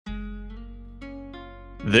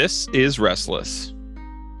This is Restless.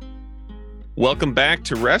 Welcome back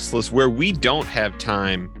to Restless, where we don't have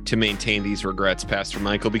time to maintain these regrets, Pastor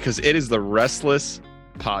Michael, because it is the Restless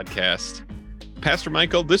Podcast. Pastor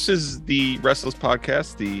Michael, this is the Restless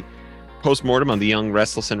Podcast, the postmortem on the young,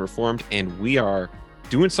 restless, and reformed, and we are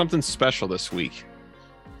doing something special this week.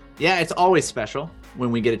 Yeah, it's always special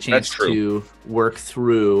when we get a chance to work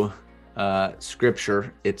through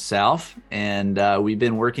Scripture itself, and we've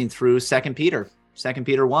been working through 2 Peter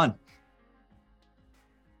 1.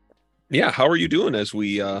 Yeah, how are you doing as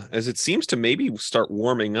it seems to maybe start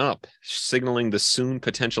warming up, signaling the soon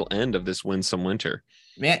potential end of this winsome winter?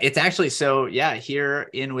 Man, it's actually here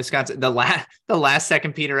in Wisconsin, the last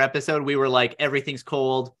 2 Peter episode, we were like, everything's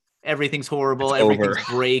cold, everything's horrible, everything's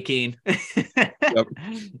breaking. Yep.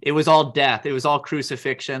 It was all death. It was all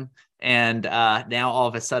crucifixion. And now all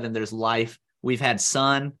of a sudden there's life. We've had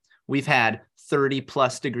sun. We've had 30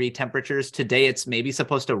 plus degree temperatures. Today it's maybe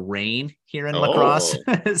supposed to rain here in La Crosse.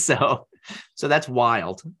 so that's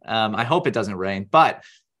wild. I hope it doesn't rain, but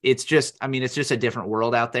it's just a different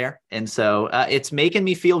world out there. And so it's making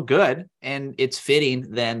me feel good. And it's fitting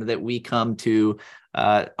then that we come to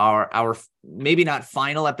our maybe not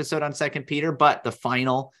final episode on 2 Peter, but the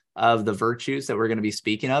final of the virtues that we're going to be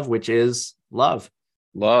speaking of, which is love.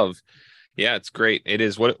 Love. Yeah, it's great. It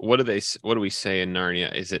is. What do we say in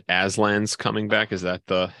Narnia? Is it Aslan's coming back? Is that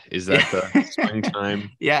the springtime?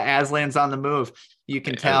 Yeah, Aslan's on the move. You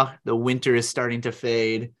can tell the winter is starting to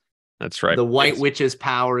fade. That's right. The White Witch's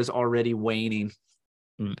power is already waning.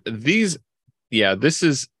 There's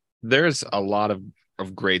a lot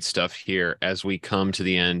of great stuff here as we come to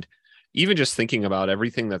the end. Even just thinking about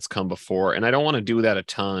everything that's come before, and I don't want to do that a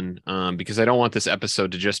ton because I don't want this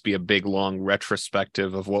episode to just be a big, long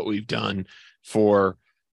retrospective of what we've done for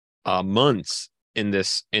months in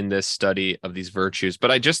this study of these virtues.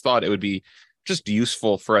 But I just thought it would be just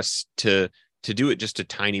useful for us to do it just a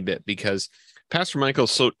tiny bit, because Pastor Michael,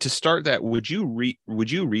 so to start that, would you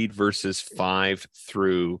read verses 5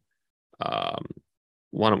 through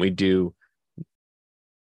why don't we do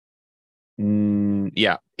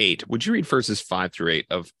 8. Would you read verses 5 through 8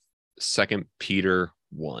 of 2 Peter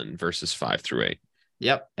 1, verses 5 through 8?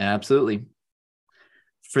 Yep, absolutely.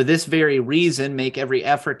 For this very reason, make every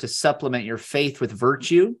effort to supplement your faith with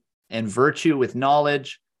virtue, and virtue with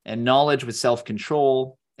knowledge, and knowledge with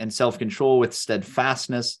self-control, and self-control with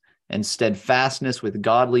steadfastness, and steadfastness with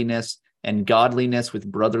godliness, and godliness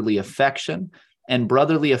with brotherly affection, and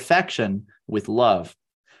brotherly affection with love.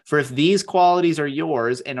 For if these qualities are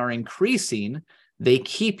yours and are increasing, they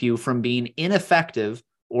keep you from being ineffective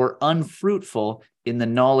or unfruitful in the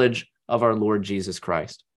knowledge of our Lord Jesus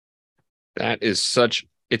Christ. It's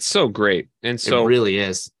so great. And so it really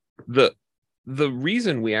is. The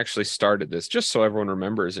reason we actually started this, just so everyone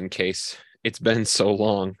remembers in case it's been so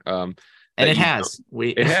long. And it has.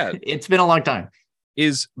 It's been a long time.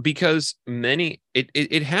 Is because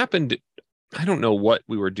it happened. I don't know what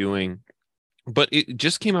we were doing, but it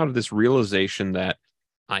just came out of this realization that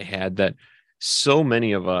I had that so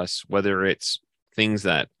many of us, whether it's things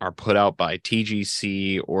that are put out by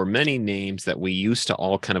TGC or many names that we used to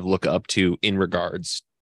all kind of look up to in regards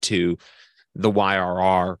to the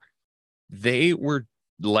YRR, they were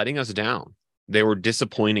letting us down. They were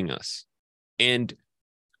disappointing us. And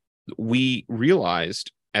we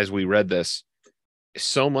realized as we read this,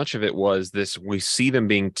 so much of it was this: we see them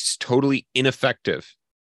being totally ineffective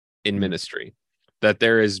in ministry, that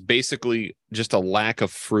there is basically just a lack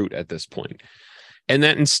of fruit at this point. And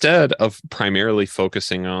that instead of primarily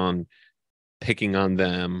focusing on picking on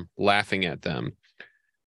them, laughing at them,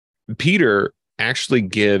 Peter actually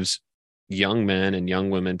gives young men and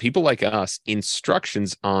young women, people like us,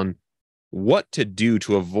 instructions on what to do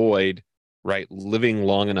to avoid living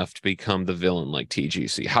long enough to become the villain like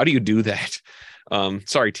TGC. How do you do that?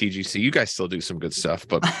 Sorry, TGC, you guys still do some good stuff,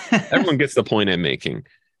 but everyone gets the point I'm making.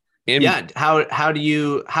 And how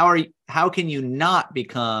can you not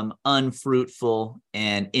become unfruitful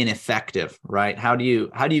and ineffective, right? How do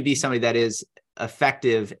you be somebody that is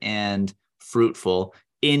effective and fruitful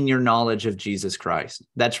in your knowledge of Jesus Christ?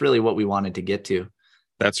 That's really what we wanted to get to.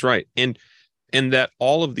 That's right. And that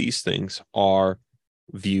all of these things are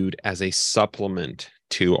viewed as a supplement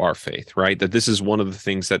to our faith, right? That this is one of the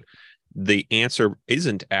things that the answer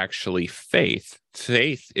isn't actually faith.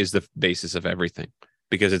 Faith is the basis of everything,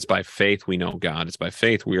 because it's by faith we know God. It's by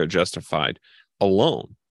faith we are justified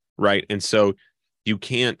alone, right? And so you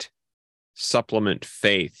can't supplement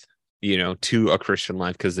faith, to a Christian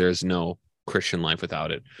life, because there's no Christian life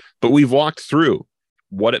without it. But we've walked through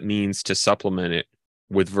what it means to supplement it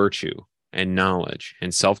with virtue and knowledge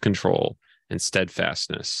and self-control and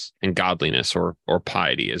steadfastness and godliness, or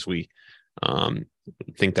piety, as we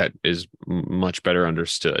think that is much better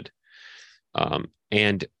understood,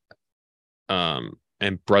 and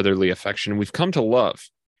brotherly affection. We've come to love.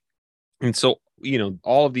 And so,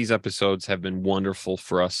 all of these episodes have been wonderful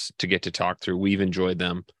for us to get to talk through. We've enjoyed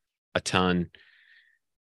them a ton.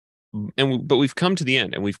 But we've come to the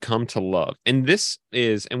end, and we've come to love. And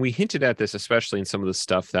we hinted at this, especially in some of the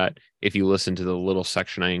stuff that, if you listen to the little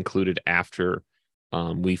section I included after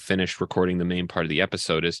we finished recording the main part of the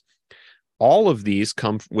episode, is all of these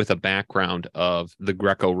come with a background of the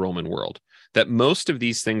Greco-Roman world, that most of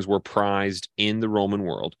these things were prized in the Roman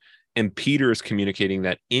world. And Peter is communicating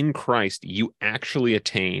that in Christ, you actually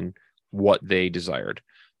attain what they desired.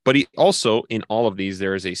 But he also, in all of these,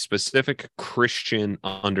 there is a specific Christian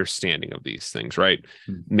understanding of these things, right?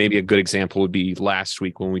 Mm-hmm. Maybe a good example would be last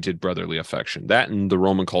week when we did brotherly affection. That in the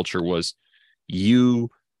Roman culture was you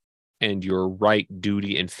and your right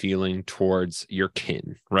duty and feeling towards your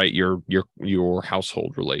kin, right? Your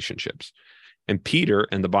household relationships. And Peter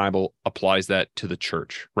and the Bible applies that to the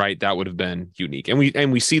church, right? That would have been unique. And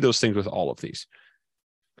we see those things with all of these.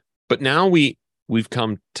 But now we've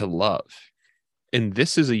come to love. And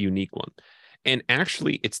this is a unique one. And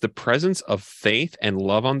actually, it's the presence of faith and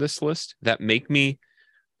love on this list that make me,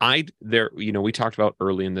 we talked about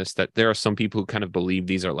early in this, that there are some people who kind of believe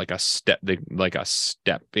these are like a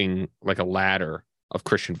ladder of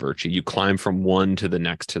Christian virtue. You climb from one to the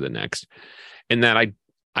next, and that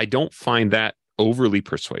I don't find that overly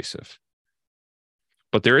persuasive.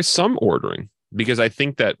 But there is some ordering, because I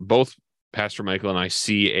think that both Pastor Michael and I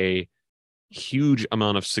see a huge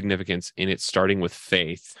amount of significance in it starting with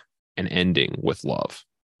faith and ending with love.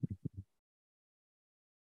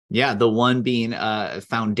 Yeah, the one being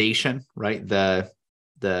foundation, right? The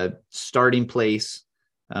starting place,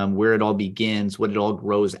 where it all begins, what it all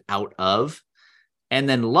grows out of. And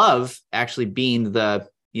then love actually being the,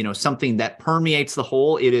 something that permeates the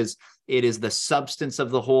whole. It is the substance of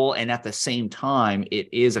the whole, and at the same time,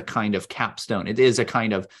 it is a kind of capstone. It is a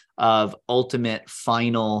kind of ultimate,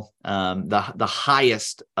 final, the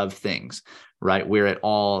highest of things, right? Where it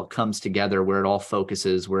all comes together, where it all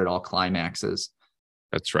focuses, where it all climaxes.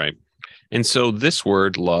 That's right. And so this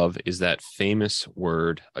word love is that famous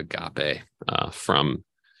word agape from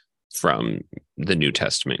the New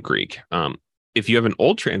Testament Greek. If you have an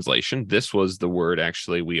old translation, this was the word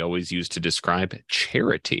actually we always use to describe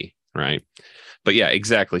charity, right? But yeah,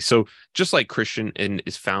 exactly. So just like Christian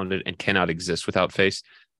is founded and cannot exist without faith,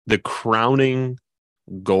 the crowning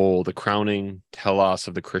goal, the crowning telos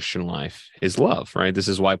of the Christian life is love, right? This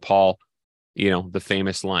is why Paul, the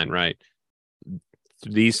famous line, right?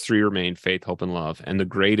 These three remain: faith, hope, and love. And the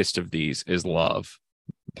greatest of these is love.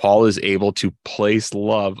 Paul is able to place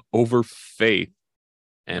love over faith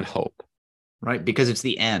and hope. Right, because it's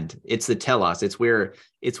the end. It's the telos. It's where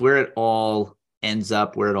it all ends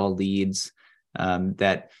up, where it all leads.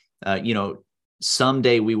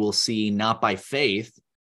 Someday we will see, not by faith,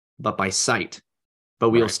 but by sight. But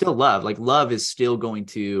we will still love. Like, love is still going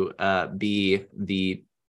to be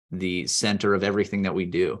the center of everything that we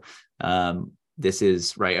do. This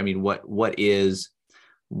is right. I mean, what is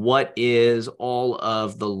all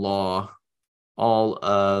of the law, all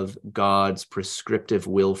of God's prescriptive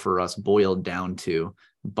will for us boiled down to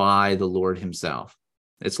by the Lord himself?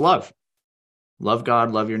 It's love. Love God,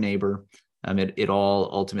 love your neighbor. It all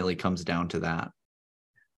ultimately comes down to that.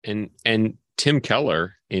 And Tim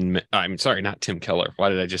Keller I'm sorry, not Tim Keller. Why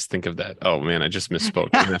did I just think of that? Oh man, I just misspoke.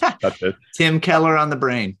 Tim Keller on the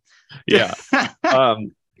brain. Yeah.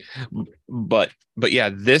 But yeah,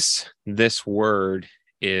 this word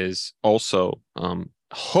is also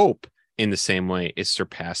hope. In the same way, is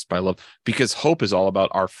surpassed by love, because hope is all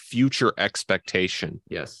about our future expectation.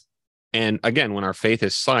 Yes. And again, when our faith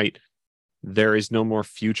is sight, there is no more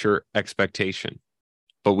future expectation,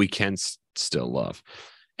 but we can still love.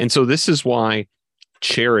 And so this is why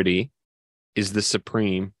charity is the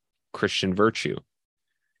supreme Christian virtue.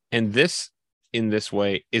 And this, in this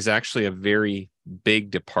way, is actually a very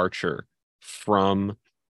big departure from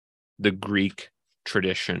the Greek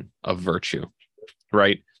tradition of virtue,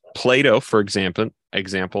 right? Plato, for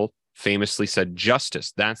example, famously said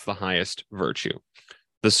justice, that's the highest virtue.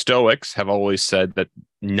 The Stoics have always said that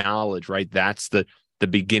knowledge, right, that's the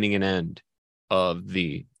beginning and end of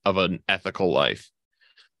an ethical life.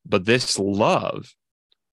 But this love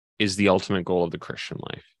is the ultimate goal of the Christian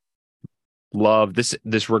life. Love,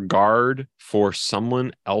 this regard for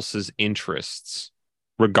someone else's interests,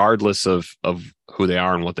 regardless of who they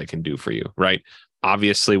are and what they can do for you, right?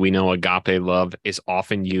 Obviously, we know agape love is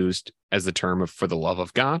often used as the term for the love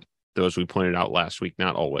of God, though, as we pointed out last week,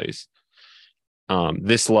 not always.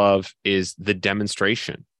 This love is the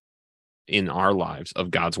demonstration in our lives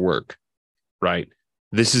of God's work, right?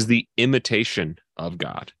 This is the imitation of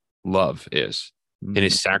God. Love is in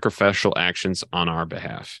his sacrificial actions on our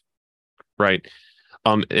behalf, right?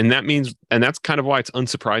 And that means, and that's kind of why it's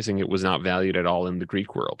unsurprising it was not valued at all in the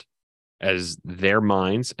Greek world, as their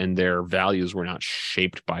minds and their values were not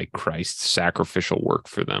shaped by Christ's sacrificial work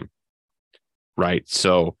for them, right?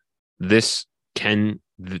 So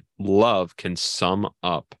love can sum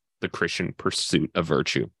up the Christian pursuit of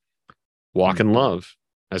virtue. Walk in love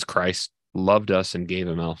as Christ loved us and gave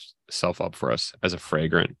himself up for us as a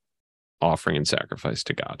fragrant offering and sacrifice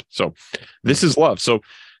to God. So this is love. So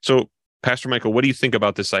Pastor Michael, what do you think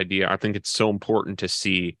about this idea? I think it's so important to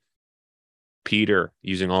see Peter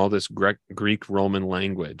using all this Greek Roman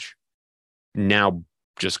language now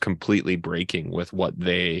just completely breaking with what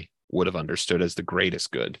they would have understood as the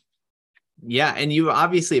greatest good. Yeah. And you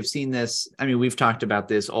obviously have seen this. I mean, we've talked about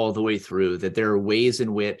this all the way through, that there are ways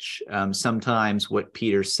in which sometimes what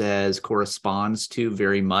Peter says corresponds to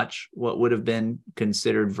very much what would have been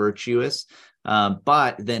considered virtuous,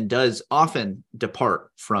 but then does often depart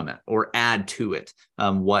from it or add to it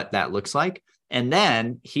what that looks like. And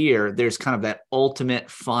then here, there's kind of that ultimate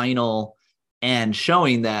final end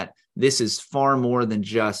showing that this is far more than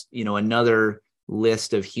just, another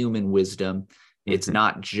list of human wisdom. It's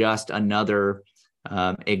not just another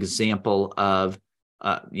example of,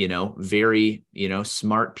 very,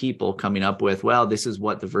 smart people coming up with, well, this is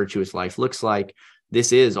what the virtuous life looks like.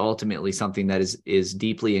 This is ultimately something that is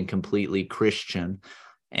deeply and completely Christian.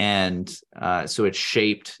 And so it's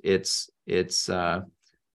shaped, it's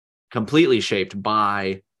completely shaped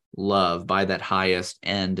by love, by that highest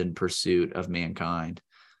end and pursuit of mankind.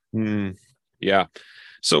 Yeah.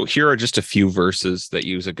 So here are just a few verses that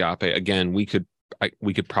use agape. Again, we could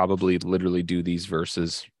probably literally do these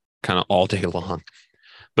verses kind of all day long.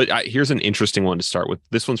 But here's an interesting one to start with.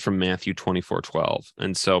 This one's from Matthew 24:12.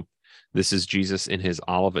 And so this is Jesus in his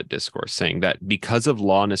Olivet Discourse saying that because of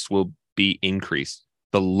lawlessness will be increased,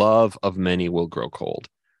 the love of many will grow cold,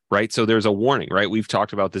 right? So there's a warning, right? We've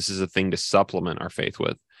talked about this is a thing to supplement our faith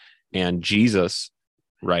with. And Jesus,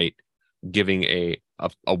 right, giving a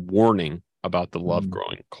warning about the love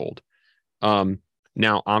growing cold.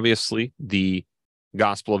 Now, obviously, the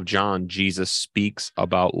Gospel of John, Jesus speaks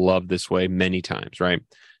about love this way many times, right?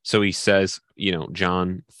 So he says,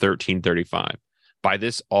 John 13:35, by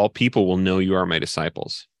this, all people will know you are my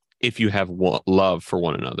disciples if you have love for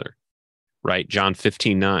one another, right? John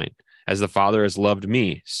 15:9, as the Father has loved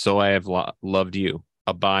me, so I have loved you.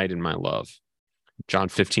 Abide in my love. John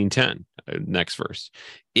 15:10, next verse.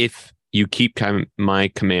 If you keep my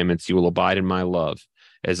commandments, you will abide in my love,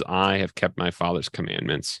 as I have kept my Father's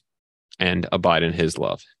commandments and abide in his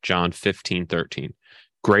love. John 15:13.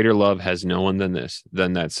 Greater love has no one than this,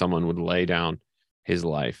 than that someone would lay down his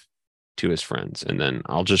life to his friends. And then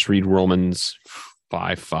I'll just read Romans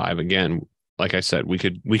 5:5 again. Like I said, we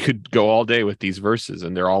could go all day with these verses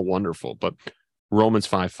and they're all wonderful, but Romans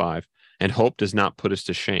 5:5. And hope does not put us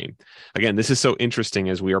to shame. Again, this is so interesting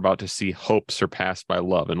as we are about to see hope surpassed by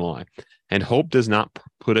love. And why? And hope does not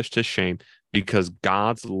put us to shame because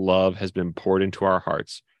God's love has been poured into our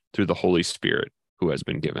hearts through the Holy Spirit who has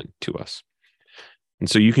been given to us. And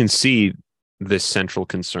so you can see this central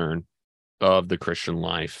concern of the Christian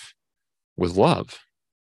life with love.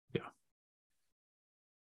 Yeah.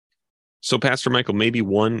 So, Pastor Michael, maybe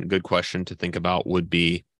one good question to think about would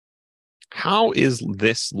be, how is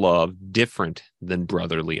this love different than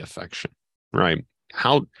brotherly affection, right?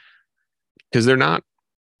 Because they're not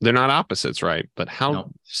opposites, right? But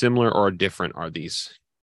how similar or different are these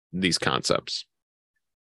concepts?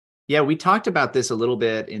 Yeah, we talked about this a little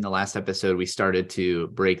bit in the last episode. We started to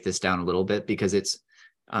break this down a little bit because it's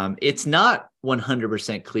not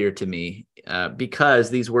 100% clear to me because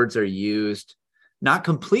these words are used not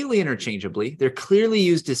completely interchangeably. They're clearly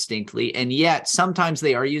used distinctly, and yet sometimes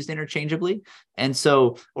they are used interchangeably. And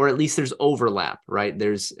so, or at least there's overlap, right?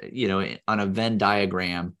 There's, on a Venn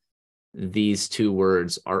diagram, these two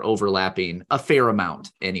words are overlapping a fair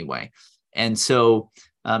amount anyway. And so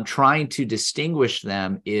trying to distinguish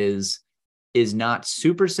them is not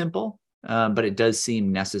super simple, but it does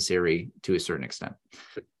seem necessary to a certain extent.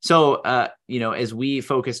 So, as we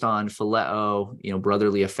focused on phileo,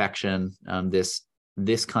 brotherly affection,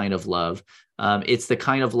 this kind of love, it's the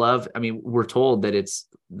kind of love, we're told that it's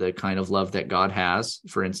the kind of love that God has,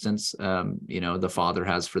 for instance, the Father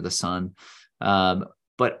has for the Son.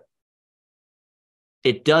 But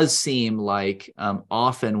it does seem like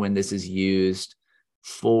often when this is used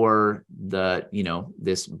for the,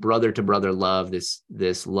 this brother to brother love,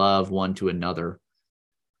 this love one to another,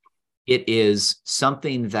 it is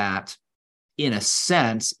something that, in a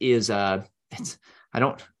sense, is I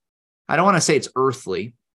don't want to say it's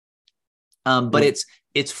earthly, but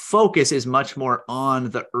its focus is much more on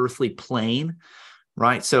the earthly plane,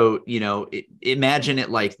 right? So, imagine it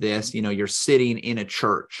like this, you're sitting in a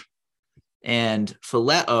church, and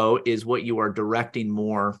phileo is what you are directing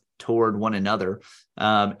more toward one another.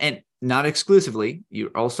 And not exclusively,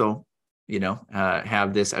 you also,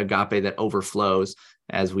 have this agape that overflows,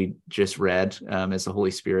 as we just read, as the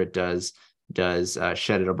Holy Spirit does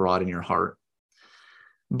shed it abroad in your heart.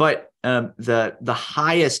 But the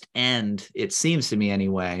highest end, it seems to me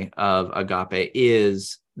anyway, of agape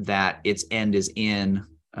is that its end is in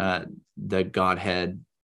the Godhead.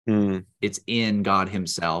 It's in God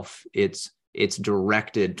himself. It's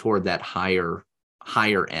directed toward that higher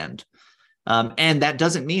end. And that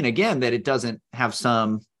doesn't mean, again, that it doesn't have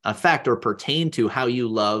some effect or pertain to how you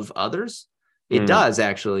love others. It does,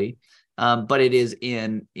 actually. But it is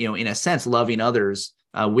in a sense, loving others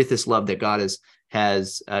with this love that God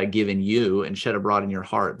has given you and shed abroad in your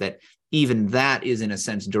heart, that even that is, in a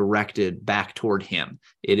sense, directed back toward him.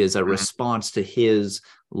 It is a response to his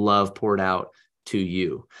love poured out to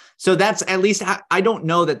you. So that's, at least, I don't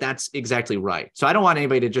know that that's exactly right. So I don't want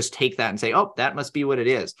anybody to just take that and say, oh, that must be what it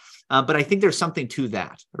is. But I think there's something to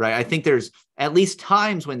that, right? I think there's at least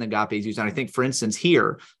times when the agape is used. And I think, for instance,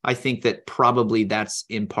 here, I think that probably that's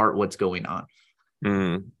in part what's going on.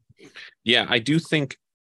 Yeah, I do think,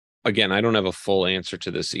 again, I don't have a full answer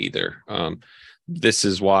to this either. This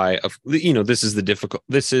is why, this is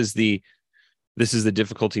the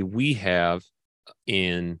difficulty we have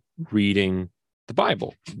in reading the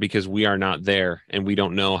Bible, because we are not there, and we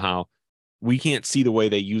don't know how. We can't see the way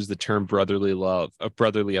they use the term brotherly love,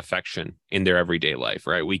 brotherly affection in their everyday life,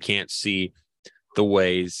 right? We can't see the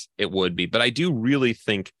ways it would be. But I do really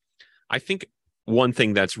think, one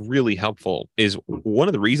thing that's really helpful is one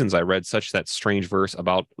of the reasons I read that strange verse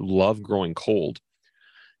about love growing cold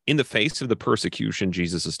in the face of the persecution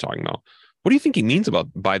Jesus is talking about. What do you think he means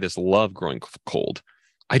by this love growing cold?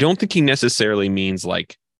 I don't think he necessarily means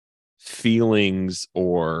like feelings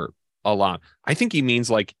or a lot. I think he means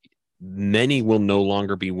like many will no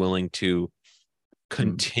longer be willing to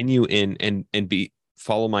continue in and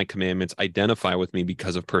follow my commandments, identify with me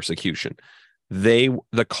because of persecution.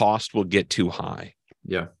 The cost will get too high.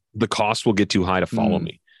 Yeah. The cost will get too high to follow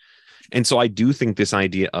me. And so I do think this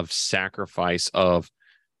idea of sacrifice, of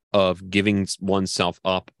giving oneself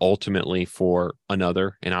up ultimately for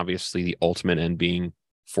another, and obviously the ultimate end being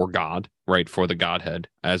for God, right? For the Godhead,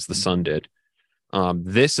 as the Son did.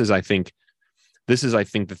 This is, I think,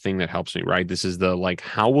 the thing that helps me, right? This is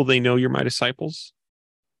how will they know you're my disciples?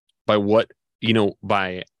 By what,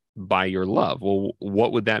 by your love. Well,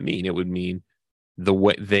 what would that mean? It would mean the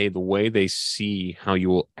way they see how you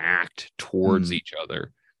will act towards each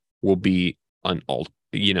other will be will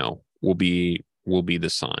be the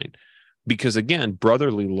sign. Because again,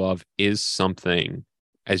 brotherly love is something,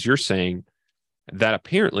 as you're saying, that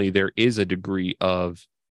apparently there is a degree of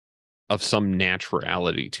some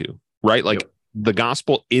naturality to, right? Like the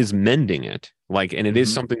gospel is mending it, and it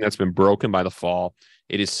is something that's been broken by the fall.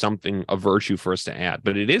 It is something, a virtue for us to add,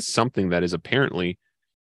 but it is something that is apparently,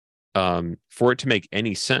 for it to make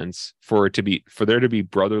any sense, for there to be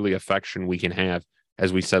brotherly affection we can have,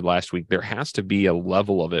 as we said last week, there has to be a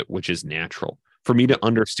level of it which is natural. For me to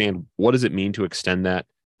understand, what does it mean to extend that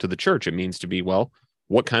to the church? It means to be, well,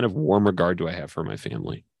 what kind of warm regard do I have for my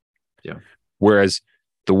family? Yeah. Whereas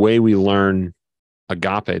the way we learn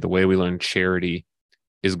agape, the way we learn charity,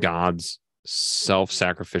 is God's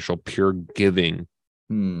self-sacrificial, pure giving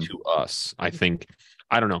to us. I think,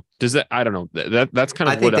 I don't know. Does that, I don't know. That's kind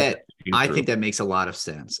of I think that makes a lot of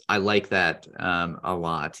sense. I like that a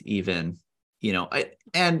lot, even,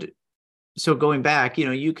 and so going back,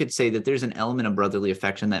 you could say that there's an element of brotherly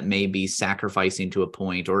affection that may be sacrificing to a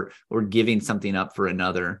point or giving something up for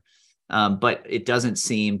another. But it doesn't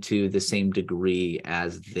seem to the same degree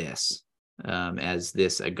as this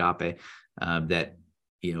agape, that,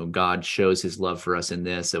 God shows his love for us in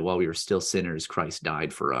this, that while we were still sinners, Christ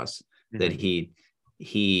died for us, that he,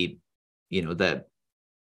 that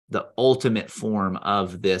the ultimate form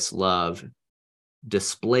of this love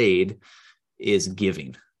displayed is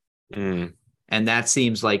giving. And that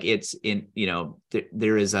seems like it's in,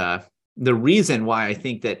 there is the reason why I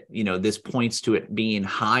think that, this points to it being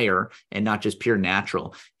higher and not just purely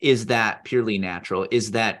natural is that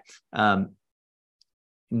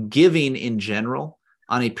giving in general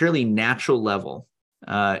on a purely natural level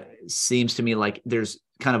seems to me like there's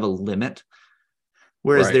kind of a limit.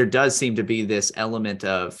 Whereas there does seem to be this element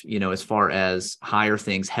of, as far as higher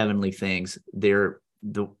things, heavenly things, there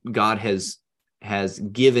God has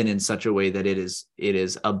given in such a way that it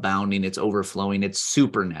is abounding, it's overflowing, it's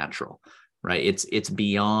supernatural, right? It's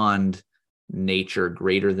beyond nature,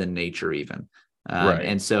 greater than nature even. Right.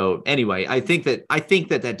 And so anyway, I think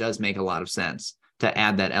that does make a lot of sense to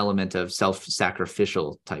add that element of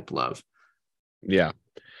self-sacrificial type love. Yeah.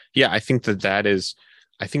 I think that is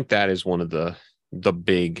one of the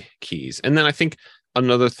big keys. And then I think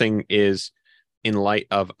another thing is, in light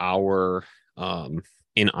of our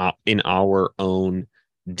in our own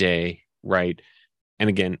day, right? And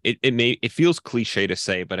again, it feels cliche to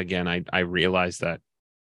say, but again, I realize that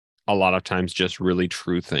a lot of times just really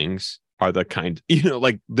true things are the kind,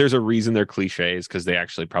 like there's a reason they're cliches, because they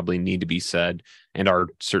actually probably need to be said and are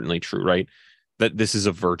certainly true, right? That this is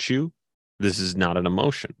a virtue. This is not an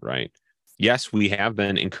emotion, right? Yes, we have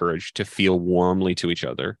been encouraged to feel warmly to each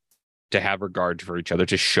other, to have regard for each other,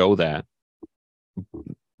 to show that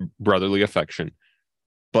brotherly affection.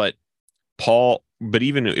 But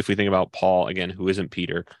even if we think about Paul, again, who isn't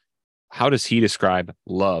Peter, how does he describe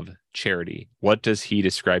love, charity? What does he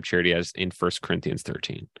describe charity as in 1 Corinthians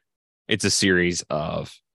 13? It's a series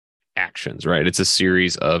of actions, right? It's a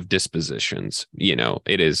series of dispositions.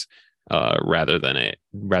 It is rather than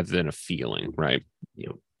a feeling, right?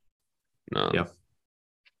 Yep.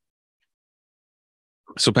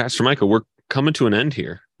 So, Pastor Michael, we're coming to an end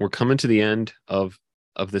here. We're coming to the end of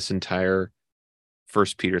this entire 1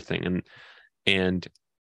 Peter thing, and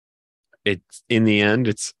it's in the end,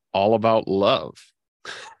 it's all about love.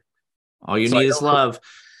 All you need is love.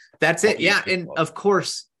 That's it. Yeah, and of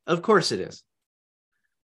course it is. Of course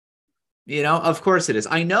it is.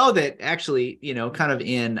 I know that actually, kind of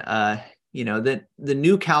in the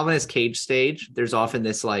new Calvinist cage stage, there's often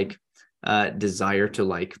this desire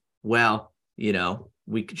to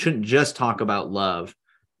we shouldn't just talk about love,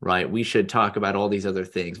 right? We should talk about all these other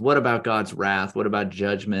things. What about God's wrath? What about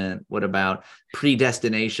judgment? What about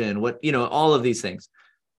predestination? All of these things.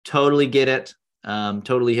 Totally get it.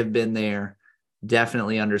 Totally have been there.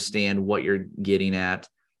 Definitely understand what you're getting at.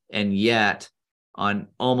 And yet, on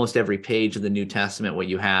almost every page of the New Testament, what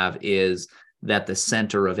you have is that the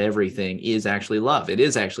center of everything is actually love. It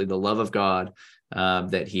is actually the love of God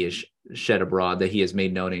that he has shed abroad, that he has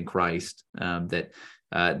made known in Christ,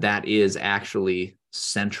 that is actually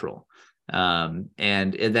central. And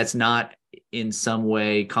that's not in some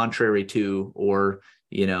way contrary to, or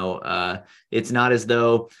it's not as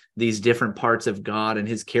though these different parts of God and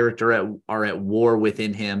his character are at war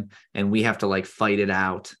within him and we have to fight it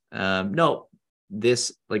out. No,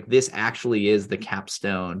 this actually is the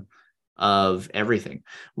capstone of everything.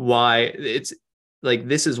 Why it's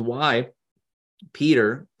this is why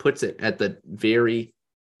Peter puts it at the very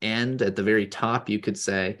end, at the very top, you could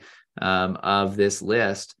say, of this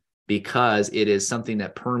list, because it is something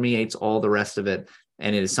that permeates all the rest of it.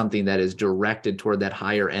 And it is something that is directed toward that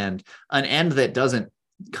higher end, an end that doesn't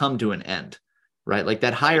come to an end, right? Like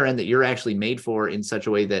that higher end that you're actually made for, in such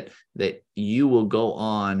a way that you will go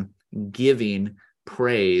on giving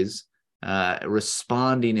praise,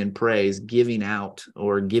 responding in praise, giving out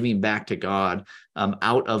or giving back to God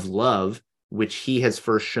out of love, which he has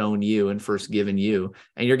first shown you and first given you.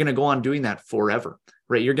 And you're going to go on doing that forever,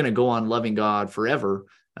 right? You're going to go on loving God forever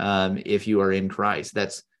if you are in Christ.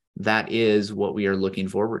 That is what we are looking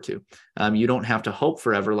forward to. You don't have to hope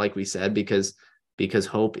forever, like we said, because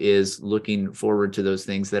hope is looking forward to those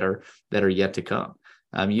things that are yet to come.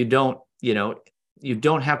 You don't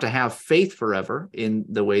have to have faith forever in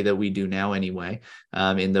the way that we do now anyway,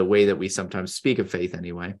 in the way that we sometimes speak of faith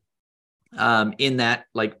anyway. In that,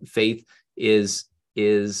 faith is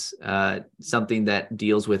something that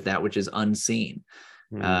deals with that which is unseen.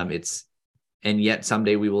 And yet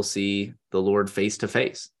someday we will see the Lord face to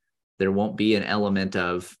face. There won't be an element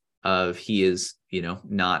of he is,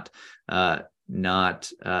 not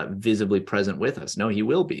visibly present with us. No, he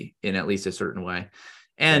will be in at least a certain way.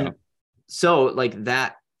 And so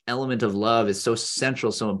that element of love is so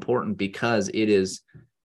central, so important, because it is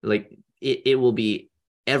it will be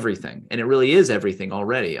everything. And it really is everything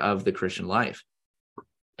already of the Christian life.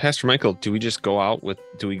 Pastor Michael, do we just go out with,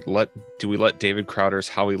 do we let David Crowder's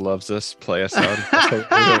How He Loves Us play us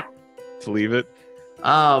out? To leave it?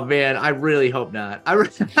 Oh man, I really hope not. I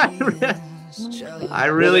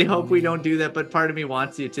really hope we don't do that, but part of me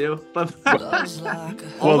wants you to. But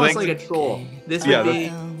almost like a troll. This would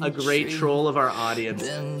be a great troll of our audience,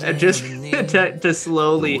 and just to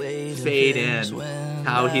slowly fade in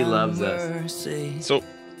how he loves us. So,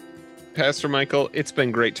 Pastor Michael, it's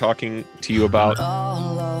been great talking to you about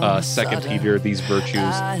 2 Peter, these virtues.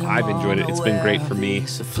 I've enjoyed it. It's been great for me,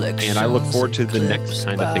 and I look forward to the next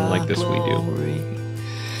kind of thing like this we do.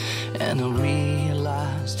 And I realize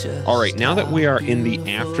All right, now that we are in the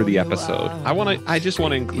after the episode, I just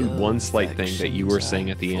want to include one slight thing that you were saying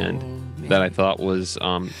at the end that I thought was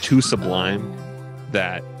too sublime,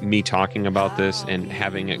 that me talking about this and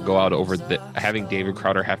having it go out over having David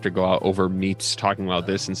Crowder have to go out over me talking about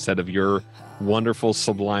this instead of your wonderful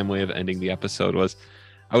sublime way of ending the episode was,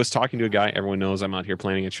 I was talking to a guy. Everyone knows I'm out here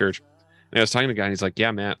planning a church, and I was talking to a guy and he's like,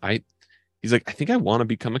 yeah, Matt, he's like, I think I want to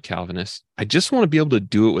become a Calvinist. I just want to be able to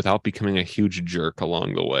do it without becoming a huge jerk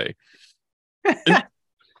along the way. And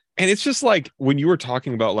it's just like, when you were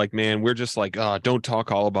talking about like, man, we're just like, don't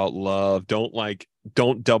talk all about love.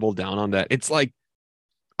 Don't double down on that. It's like,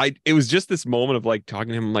 it was just this moment of like talking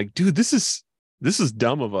to him. I'm like, dude, this is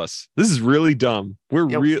dumb of us. This is really dumb.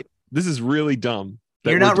 This is really dumb.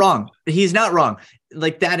 You're not wrong. He's not wrong.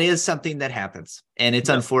 Like, that is something that happens, and it's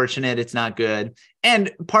unfortunate. It's not good. And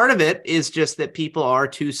part of it is just that people are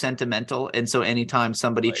too sentimental. And so anytime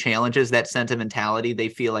somebody challenges that sentimentality, they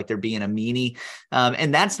feel like they're being a meanie.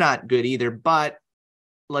 And that's not good either, but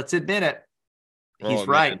let's admit it. He's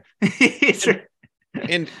right.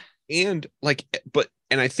 and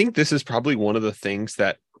I think this is probably one of the things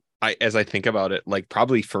that as I think about it, like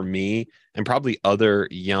probably for me and probably other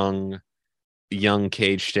young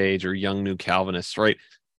Cage Stage or young new Calvinists, right?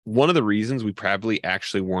 One of the reasons we probably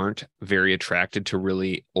actually weren't very attracted to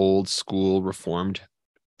really old school Reformed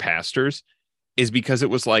pastors is because it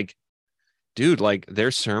was like, dude, like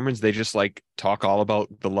their sermons, they just like talk all about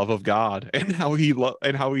the love of God and how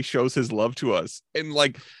he shows his love to us. And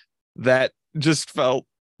like that felt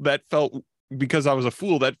because I was a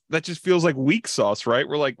fool, that just feels like weak sauce, right?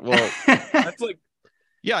 We're like, well, that's like,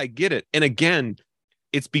 yeah, I get it. And again,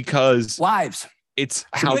 it's because wives, it's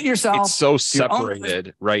how it's so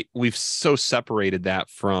separated, right? We've so separated that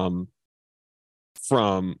from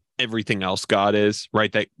everything else God is,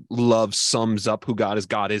 right? That love sums up who God is.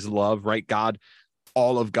 God is love, right?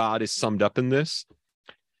 All of God is summed up in this.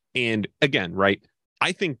 And again, right?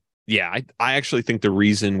 I think, I actually think the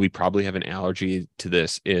reason we probably have an allergy to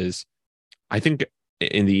this is, I think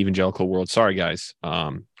in the evangelical world, sorry guys,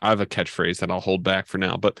 I have a catchphrase that I'll hold back for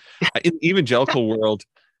now, but in the evangelical world,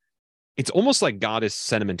 it's almost like God is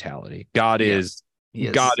sentimentality. God is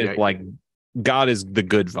the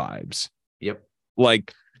good vibes. Yep.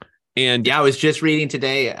 Like, and I was just reading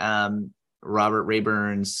today, Robert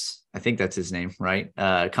Rayburn's, I think that's his name, right?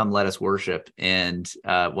 Come Let Us Worship. And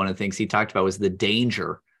one of the things he talked about was the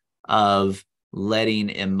danger of letting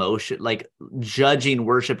emotion, like judging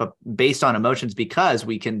worship based on emotions, because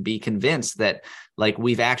we can be convinced that like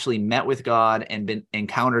we've actually met with God and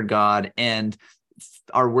encountered God, and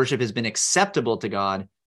our worship has been acceptable to God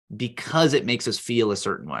because it makes us feel a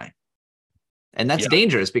certain way. And that's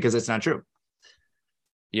dangerous because it's not true.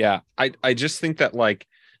 Yeah. I just think that like,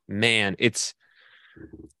 man, it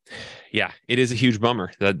is a huge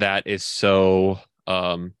bummer that is so,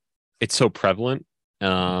 it's so prevalent.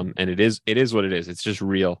 And it is what it is. It's just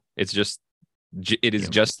real. It is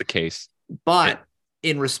just the case. But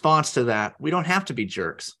in response to that, we don't have to be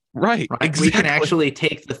jerks. Right. Exactly. We can actually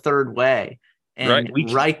take the third way. And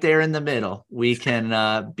right there in the middle, we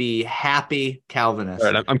can be happy Calvinists,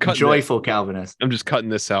 I'm joyful Calvinists. I'm just cutting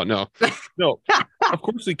this out. No, of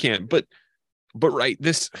course we can't. But right,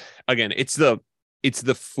 this again, it's the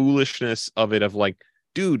foolishness of it. Of like,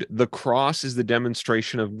 dude, the cross is the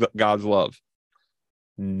demonstration of God's love.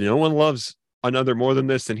 No one loves another more than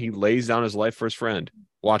this, and he lays down his life for his friend.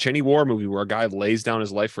 Watch any war movie where a guy lays down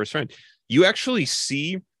his life for his friend. You actually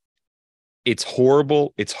see it's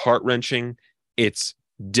horrible, it's heart-wrenching, it's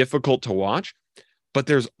difficult to watch, but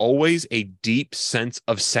there's always a deep sense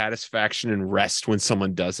of satisfaction and rest when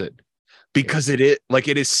someone does it, because it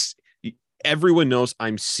is everyone knows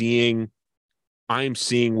I'm seeing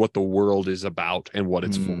what the world is about and what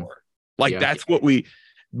it's for. Like that's what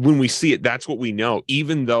when we see it, that's what we know,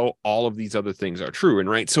 even though all of these other things are true. And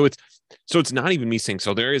right. So it's not even me saying,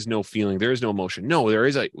 so there is no feeling, there is no emotion. No,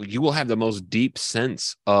 you will have the most deep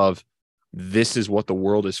sense of this is what the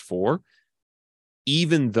world is for,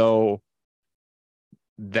 even though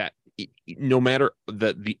that no matter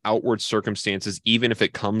the outward circumstances, even if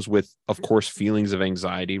it comes with, of course, feelings of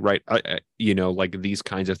anxiety, right? Like these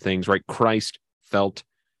kinds of things, right? Christ felt,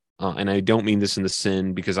 and I don't mean this in the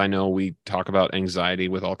sin, because I know we talk about anxiety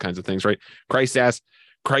with all kinds of things, right?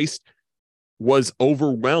 Christ was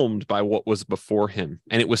overwhelmed by what was before him,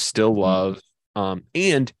 and it was still love.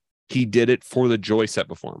 And he did it for the joy set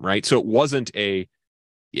before him, right? So it wasn't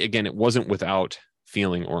without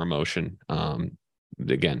feeling or emotion.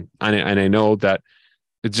 Again, and I know that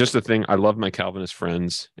it's just a thing. I love my Calvinist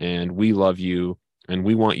friends, and we love you, and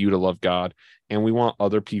we want you to love God, and we want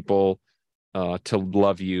other people to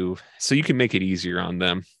love you, so you can make it easier on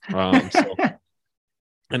them.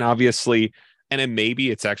 And obviously, and then maybe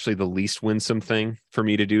it's actually the least winsome thing for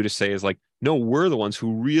me to do, to say is like, no, we're the ones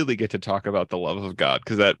who really get to talk about the love of God,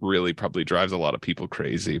 because that really probably drives a lot of people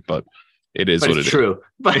crazy. But it is what it is. True.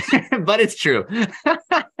 But it's true.